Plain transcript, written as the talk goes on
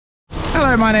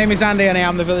Hello, my name is Andy and I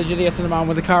am the village idiot and a man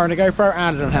with a car and a GoPro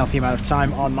and an unhealthy amount of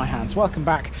time on my hands. Welcome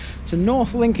back to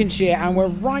North Lincolnshire, and we're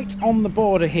right on the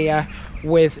border here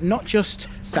with not just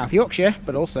South Yorkshire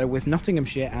but also with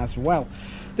Nottinghamshire as well.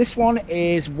 This one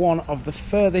is one of the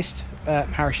furthest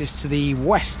parishes to the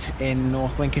west in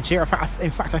North Lincolnshire.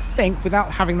 In fact, I think,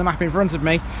 without having the map in front of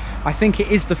me, I think it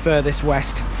is the furthest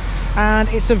west, and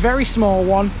it's a very small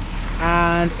one.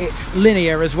 And it's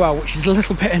linear as well, which is a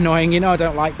little bit annoying. You know, I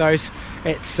don't like those.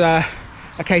 It's a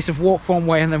case of walk one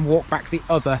way and then walk back the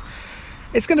other.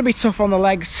 It's going to be tough on the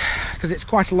legs because it's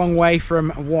quite a long way from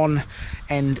one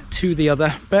end to the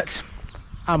other, but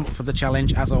I'm up for the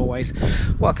challenge as always.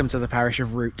 Welcome to the parish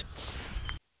of Wroot.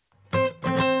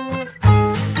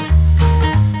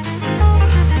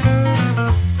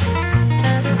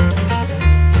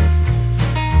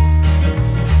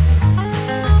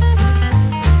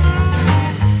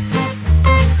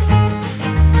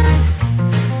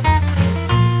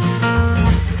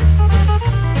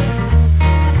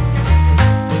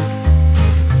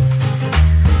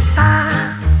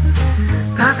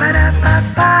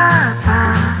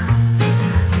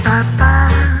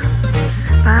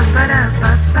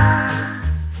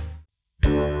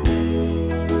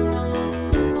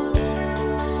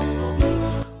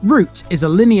 Wroot is a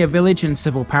linear village and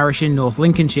civil parish in North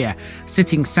Lincolnshire,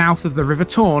 sitting south of the River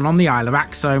Torne on the Isle of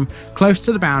Axholme, close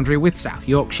to the boundary with South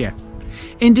Yorkshire.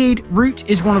 Indeed, Wroot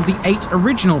is one of the 8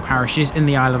 original parishes in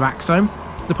the Isle of Axholme.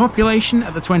 The population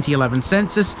at the 2011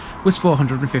 census was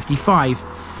 455.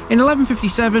 In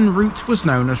 1157, Wroot was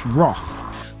known as Roth.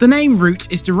 The name Wroot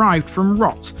is derived from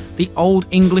rot, the Old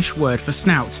English word for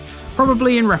snout,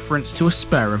 probably in reference to a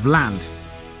spur of land.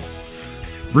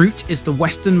 Wroot is the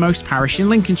westernmost parish in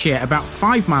Lincolnshire, about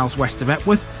 5 miles west of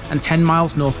Epworth and 10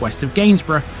 miles northwest of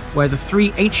Gainsborough, where the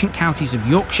 3 ancient counties of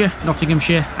Yorkshire,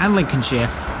 Nottinghamshire and Lincolnshire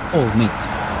all meet.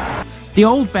 The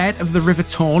old bed of the River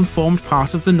Torne formed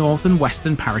part of the north and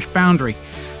western parish boundary.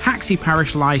 Haxey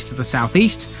parish lies to the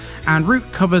southeast, and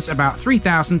Wroot covers about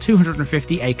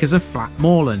 3,250 acres of flat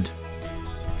moorland.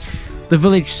 The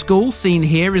village school seen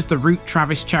here is the Wroot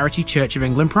Travis Charity Church of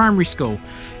England Primary School.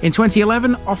 In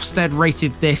 2011, Ofsted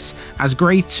rated this as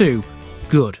grade 2,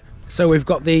 good. So we've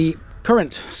got the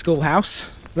current schoolhouse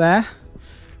there,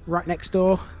 right next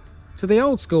door to the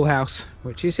old schoolhouse,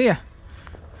 which is here.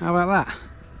 How about that?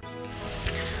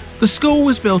 The school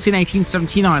was built in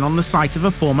 1879 on the site of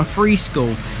a former free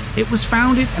school. It was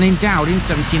founded and endowed in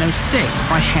 1706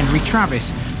 by Henry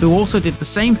Travis, who also did the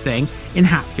same thing in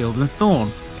Hatfield and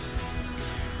Thorne.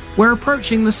 We're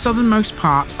approaching the southernmost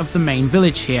part of the main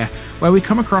village here, where we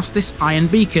come across this iron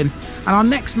beacon, and our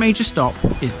next major stop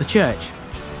is the church.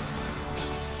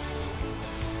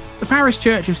 The parish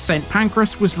church of St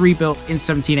Pancras was rebuilt in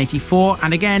 1784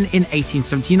 and again in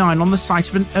 1879 on the site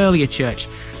of an earlier church,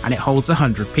 and it holds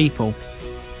 100 people.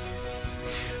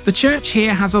 The church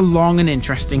here has a long and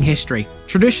interesting history.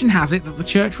 Tradition has it that the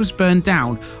church was burned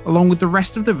down along with the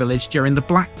rest of the village during the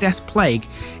Black Death Plague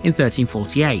in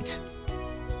 1348.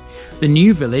 The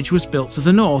new village was built to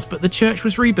the north, but the church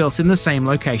was rebuilt in the same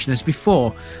location as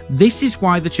before. This is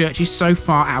why the church is so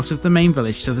far out of the main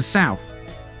village to the south.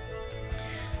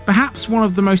 Perhaps one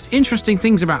of the most interesting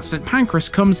things about St Pancras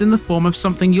comes in the form of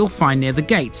something you'll find near the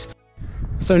gates.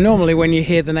 So normally when you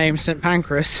hear the name St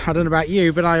Pancras, I don't know about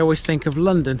you, but I always think of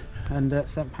London and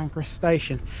St Pancras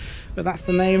Station. But that's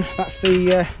the name, that's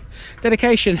the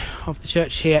dedication of the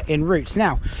church here in Wroot.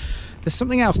 Now, there's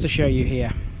something else to show you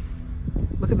here.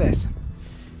 Look at this.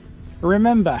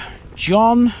 Remember,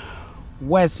 John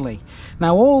Wesley.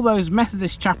 Now, all those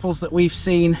Methodist chapels that we've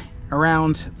seen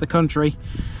around the country,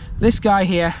 this guy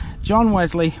here, John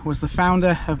Wesley, was the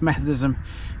founder of Methodism,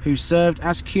 who served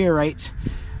as curate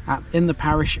in the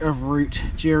parish of Wroot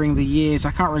during the years.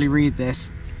 I can't really read this.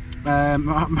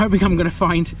 I'm hoping I'm going to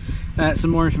find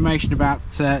some more information about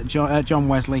John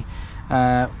Wesley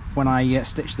when I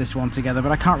stitch this one together,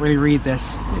 but I can't really read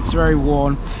this. It's very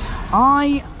worn.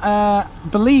 I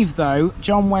believe though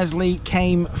John Wesley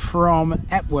came from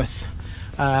Epworth,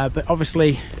 but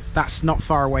obviously that's not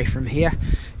far away from here.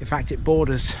 In fact, it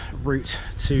borders Wroot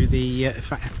to the in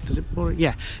fact, does it border?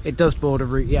 Yeah, it does border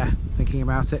Wroot, yeah, thinking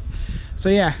about it. So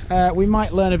yeah, we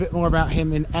might learn a bit more about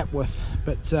him in Epworth,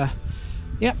 but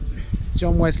yep,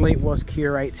 John Wesley was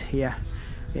curate here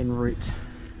in Wroot.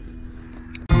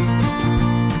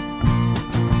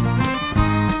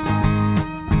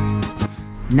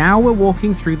 Now we're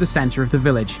walking through the centre of the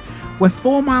village. We're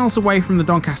 4 miles away from the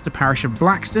Doncaster parish of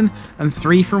Blackstone and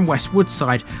 3 from West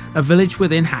Woodside, a village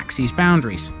within Haxey's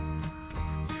boundaries.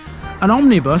 An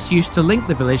omnibus used to link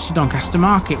the village to Doncaster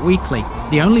Market weekly.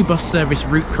 The only bus service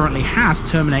Wroot currently has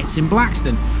terminates in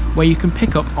Blackstone, where you can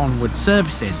pick up onward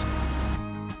services.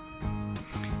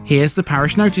 Here's the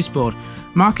parish notice board.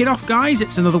 Mark it off, guys,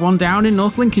 it's another one down in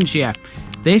North Lincolnshire.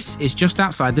 This is just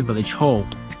outside the village hall.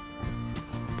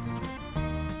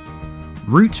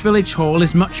 Wroot Village Hall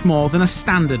is much more than a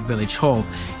standard village hall.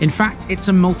 In fact, it's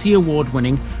a multi-award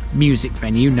winning music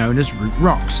venue known as Wroot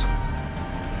Rocks.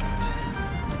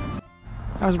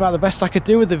 That was about the best I could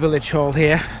do with the village hall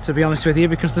here, to be honest with you,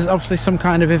 because there's obviously some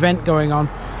kind of event going on.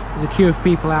 There's a queue of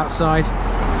people outside,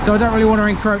 so I don't really want to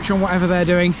encroach on whatever they're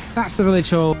doing. That's the village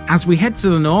hall. As we head to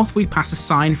the north, we pass a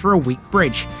sign for a weak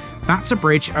bridge. That's a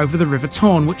bridge over the River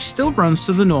Torne, which still runs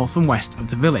to the north and west of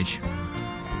the village.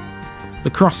 The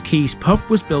Cross Keys pub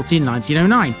was built in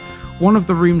 1909. One of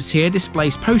the rooms here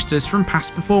displays posters from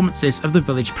past performances of the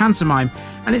village pantomime,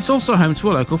 and it's also home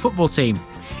to a local football team.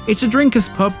 It's a drinkers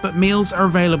pub, but meals are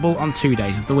available on 2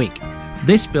 days of the week.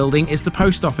 This building is the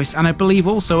post office and I believe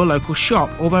also a local shop,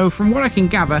 although from what I can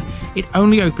gather, it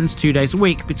only opens 2 days a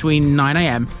week between 9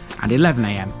 AM and 11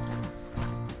 AM.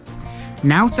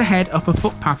 Now to head up a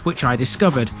footpath which I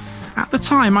discovered. At the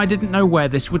time I didn't know where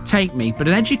this would take me, but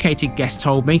an educated guest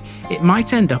told me it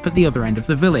might end up at the other end of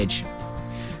the village.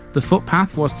 The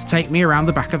footpath was to take me around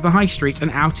the back of the high street and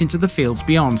out into the fields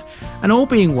beyond, and all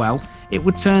being well, it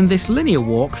would turn this linear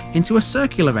walk into a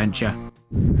circular venture.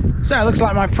 So it looks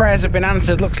like my prayers have been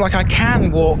answered. Looks like I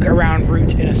can walk around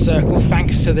Wroot in a circle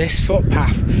thanks to this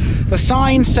footpath. The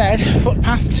sign said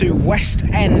footpath to West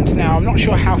End. Now I'm not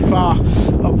sure how far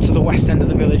up to the west end of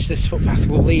the village this footpath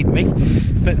will lead me,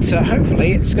 but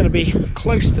hopefully it's going to be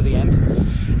close to the end.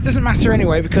 It doesn't matter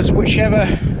anyway, because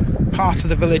whichever part of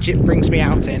the village it brings me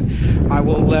out in, I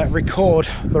will record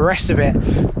the rest of it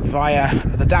via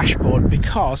the dashboard,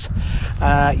 because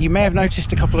you may have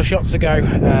noticed a couple of shots ago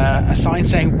a sign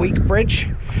saying weak bridge.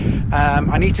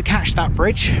 I need to catch that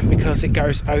bridge because it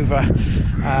goes over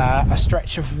a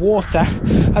stretch of water,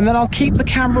 and then I'll keep the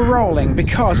camera rolling,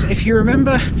 because if you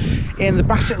remember in the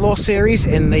Basset Law series,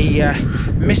 in the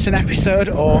Mizzen episode,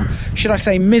 or should I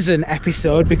say Mizzen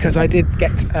episode, because I did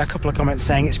get a couple of comments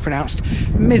saying it's pronounced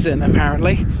Mizzen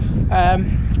apparently.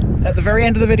 At the very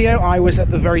end of the video I was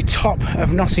at the very top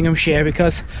of Nottinghamshire,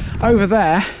 because over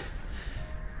there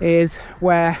is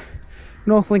where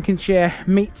North Lincolnshire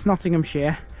meets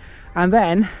Nottinghamshire, and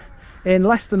then in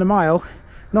less than a mile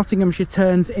Nottinghamshire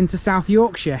turns into South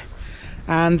Yorkshire,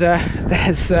 and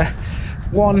there's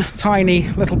one tiny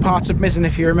little part of Mizzen,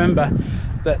 if you remember,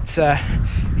 that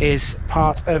is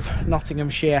part of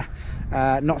Nottinghamshire,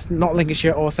 not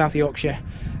Lincolnshire or South Yorkshire,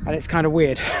 and it's kind of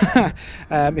weird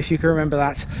if you can remember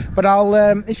that. But I'll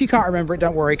if you can't remember it,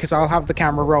 don't worry, because I'll have the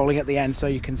camera rolling at the end so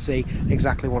you can see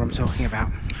exactly what I'm talking about.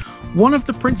 One of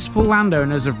the principal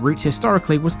landowners of Wroot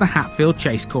historically was the Hatfield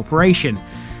Chase Corporation.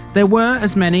 There were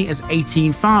as many as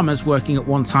 18 farmers working at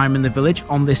one time in the village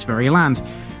on this very land.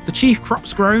 The chief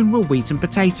crops grown were wheat and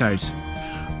potatoes.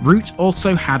 Wroot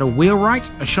also had a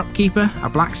wheelwright, a shopkeeper, a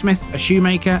blacksmith, a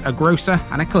shoemaker, a grocer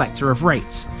and a collector of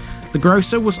rates. The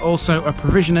grocer was also a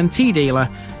provision and tea dealer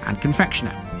and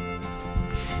confectioner.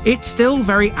 It's still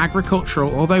very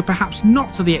agricultural, although perhaps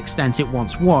not to the extent it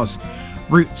once was.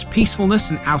 Wroot's peacefulness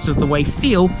and out-of-the-way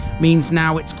feel means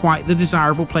now it's quite the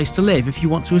desirable place to live if you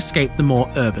want to escape the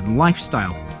more urban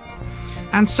lifestyle.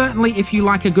 And certainly if you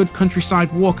like a good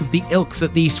countryside walk of the ilk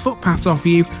that these footpaths offer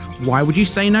you, why would you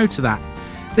say no to that?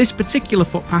 This particular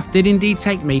footpath did indeed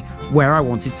take me where I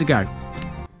wanted to go.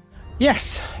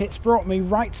 Yes, it's brought me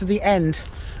right to the end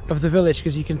of the village,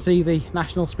 because you can see the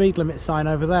national speed limit sign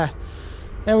over there.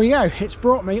 There we go, it's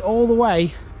brought me all the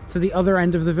way to the other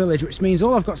end of the village, which means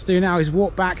all I've got to do now is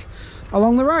walk back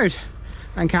along the road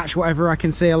and catch whatever I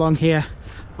can see along here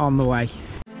on the way.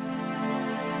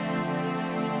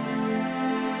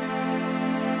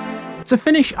 To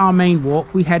finish our main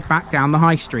walk, we head back down the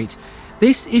high street.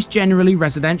 This is generally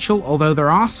residential, although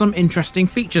there are some interesting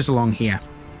features along here.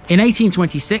 In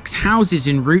 1826, houses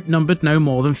in Wroot numbered no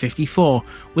more than 54,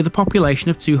 with a population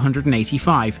of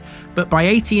 285, but by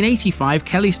 1885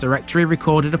 Kelly's Directory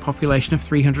recorded a population of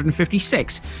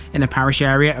 356 in a parish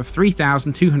area of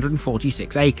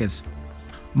 3,246 acres.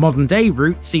 Modern day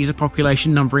Wroot sees a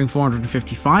population numbering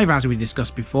 455, as we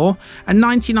discussed before, and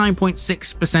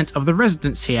 99.6% of the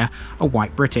residents here are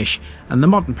white British, and the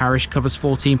modern parish covers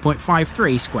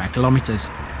 14.53 square kilometres.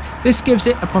 This gives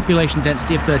it a population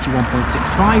density of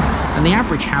 31.65, and the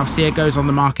average house here goes on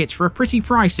the market for a pretty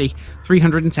pricey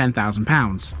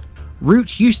 £310,000.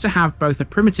 Wroot used to have both a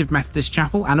primitive Methodist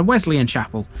chapel and a Wesleyan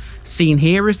chapel. Seen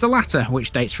here is the latter,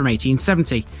 which dates from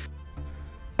 1870.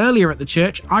 Earlier at the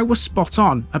church, I was spot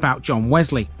on about John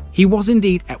Wesley. He was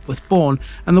indeed Epworth born,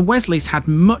 and the Wesleys had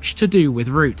much to do with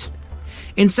Wroot.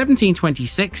 In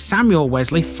 1726, Samuel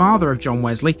Wesley, father of John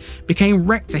Wesley, became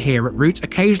rector here at Wroot,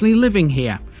 occasionally living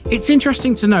here. It's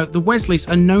interesting to note the Wesleys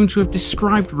are known to have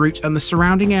described Wroot and the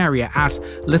surrounding area as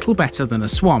little better than a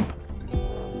swamp.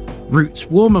 Wroot's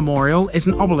War Memorial is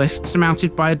an obelisk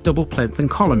surmounted by a double plinth and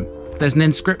column. There's an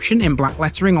inscription in black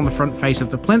lettering on the front face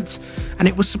of the plinth, and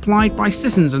it was supplied by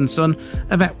Sissons and Son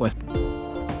of Epworth.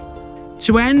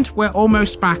 To end, we're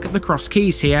almost back at the Cross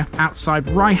Keys here, outside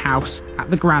Rye House at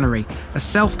the Granary, a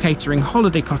self-catering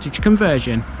holiday cottage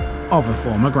conversion of a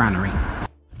former granary.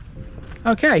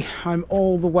 Okay, I'm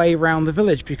all the way around the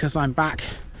village because I'm back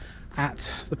at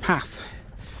the path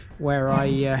where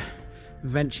I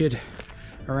ventured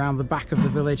around the back of the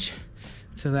village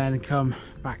to then come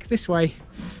back this way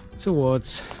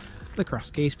towards the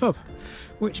Cross Keys pub,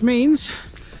 which means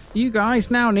you guys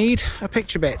now need a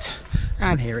picture bit,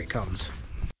 and here it comes.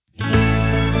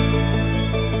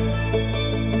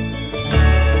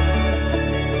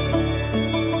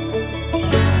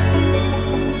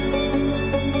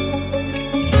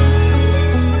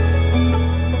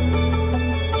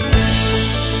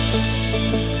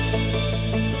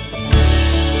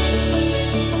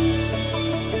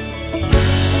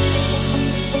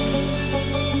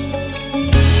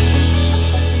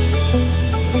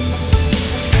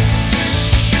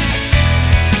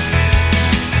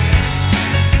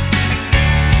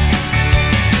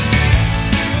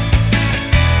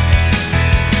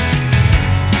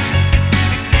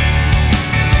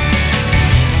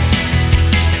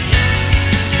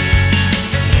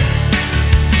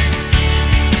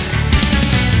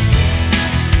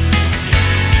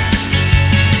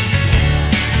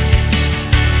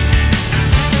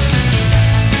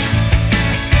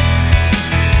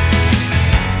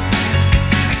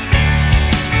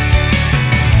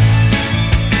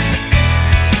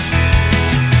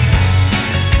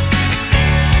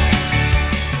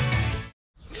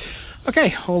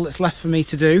 Okay, all that's left for me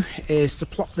to do is to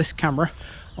plop this camera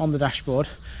on the dashboard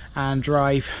and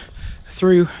drive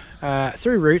through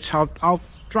Wroot. I'll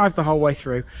drive the whole way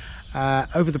through,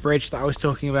 over the bridge that I was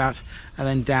talking about, and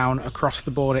then down across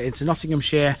the border into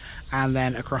Nottinghamshire, and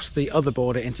then across the other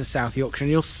border into South Yorkshire.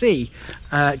 And you'll see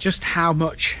just how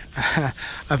much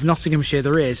of Nottinghamshire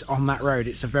there is on that road.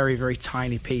 It's a very, very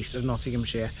tiny piece of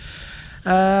Nottinghamshire.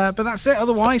 But that's it.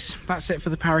 Otherwise, that's it for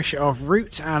the parish of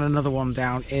Wroot, and another one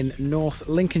down in North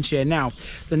Lincolnshire. Now,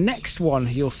 the next one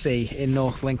you'll see in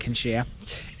North Lincolnshire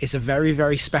is a very,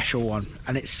 very special one,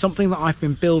 and it's something that I've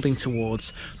been building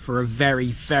towards for a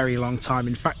very, very long time.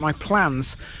 In fact, my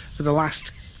plans for the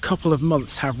last couple of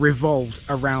months have revolved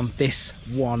around this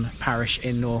one parish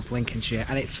in North Lincolnshire,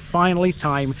 and it's finally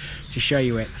time to show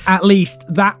you it. At least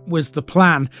that was the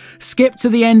plan. Skip to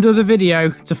the end of the video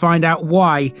to find out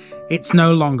why it's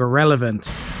no longer relevant.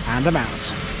 And I'm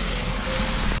out.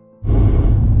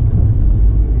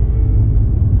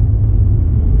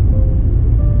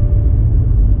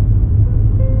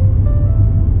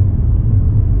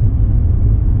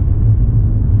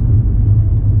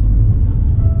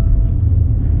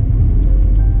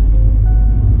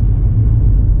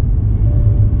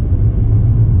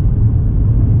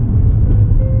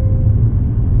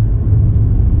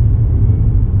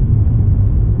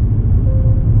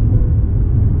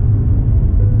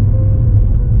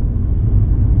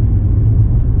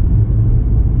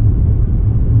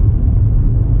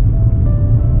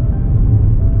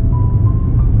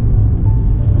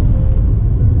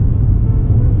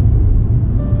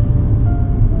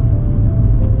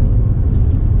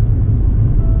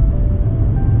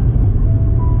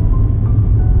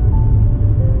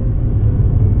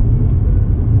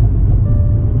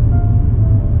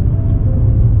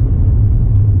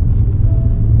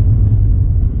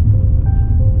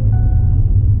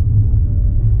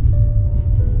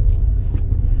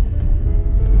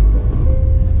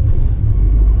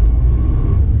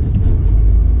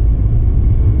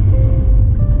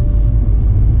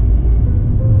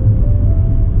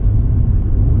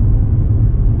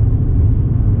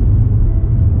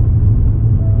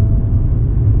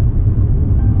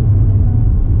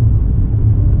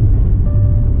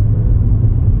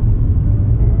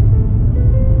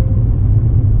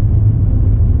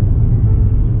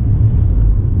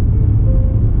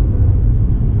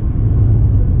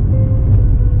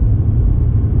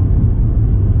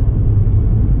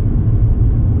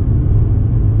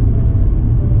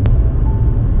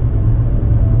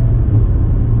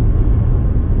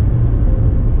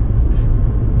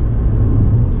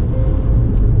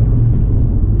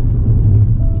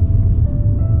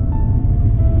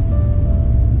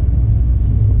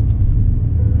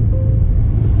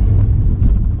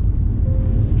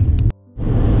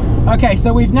 Okay,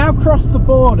 so we've now crossed the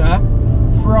border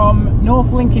from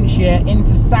North Lincolnshire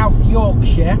into South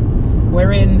Yorkshire.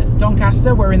 We're in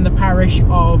Doncaster, we're in the parish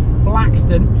of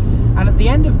Blackstone, and at the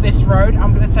end of this road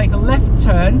I'm going to take a left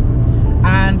turn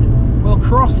and we'll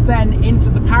cross then into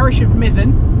the parish of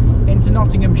Mizzen, into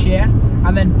Nottinghamshire,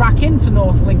 and then back into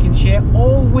North Lincolnshire,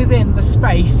 all within the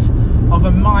space of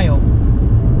a mile.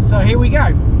 So here we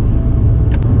go.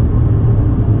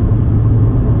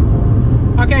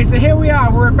 Okay, so here we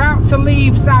are, we're about to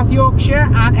leave South Yorkshire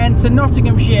and enter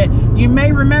Nottinghamshire. You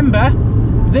may remember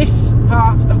this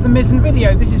part of the Mizzen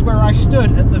video. This is where I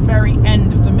stood at the very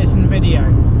end of the Mizzen video.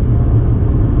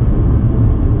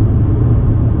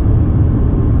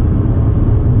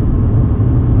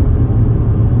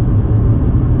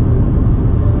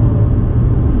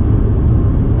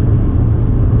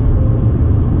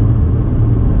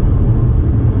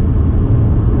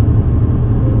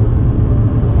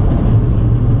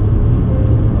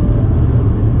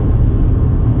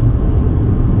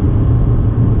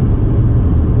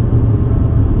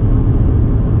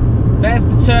 There's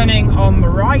the turning on the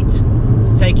right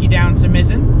to take you down to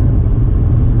Mizzen,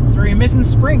 through Mizzen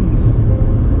Springs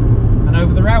and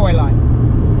over the railway line.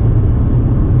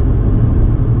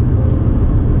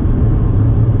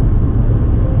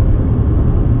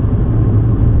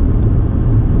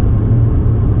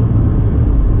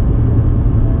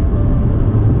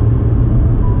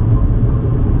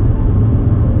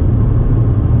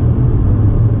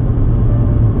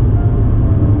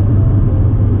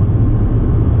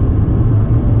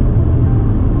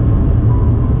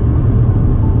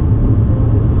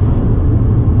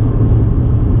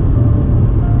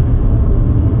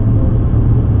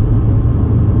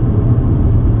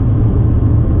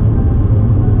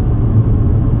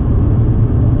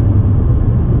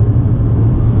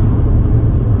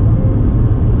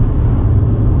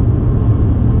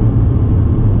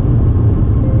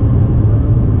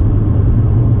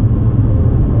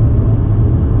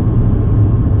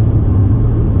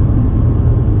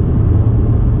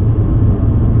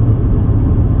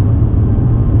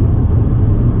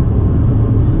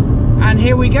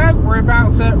 Here we go, we're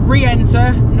about to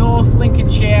re-enter North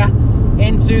Lincolnshire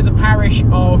into the parish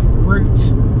of Wroot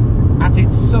at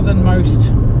its southernmost,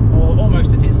 or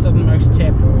almost at its southernmost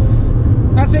tip.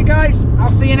 That's it guys,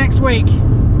 I'll see you next week.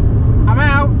 I'm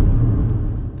out.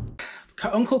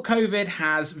 Uncle COVID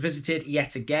has visited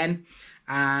yet again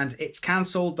and it's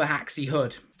cancelled the Haxey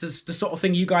Hood. It's the sort of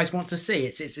thing you guys want to see,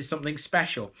 it's something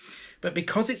special. But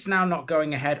because it's now not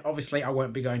going ahead, obviously I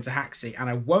won't be going to Haxey, and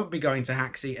I won't be going to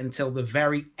Haxey until the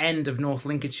very end of North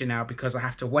Lincolnshire now, because I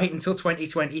have to wait until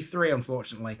 2023,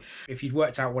 unfortunately. If you'd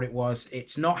worked out what it was,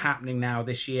 it's not happening now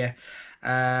this year,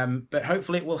 but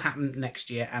hopefully it will happen next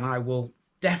year, and I will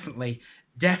definitely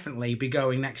be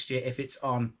going next year if it's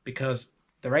on, because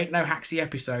there ain't no Haxey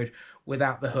episode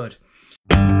without the hood.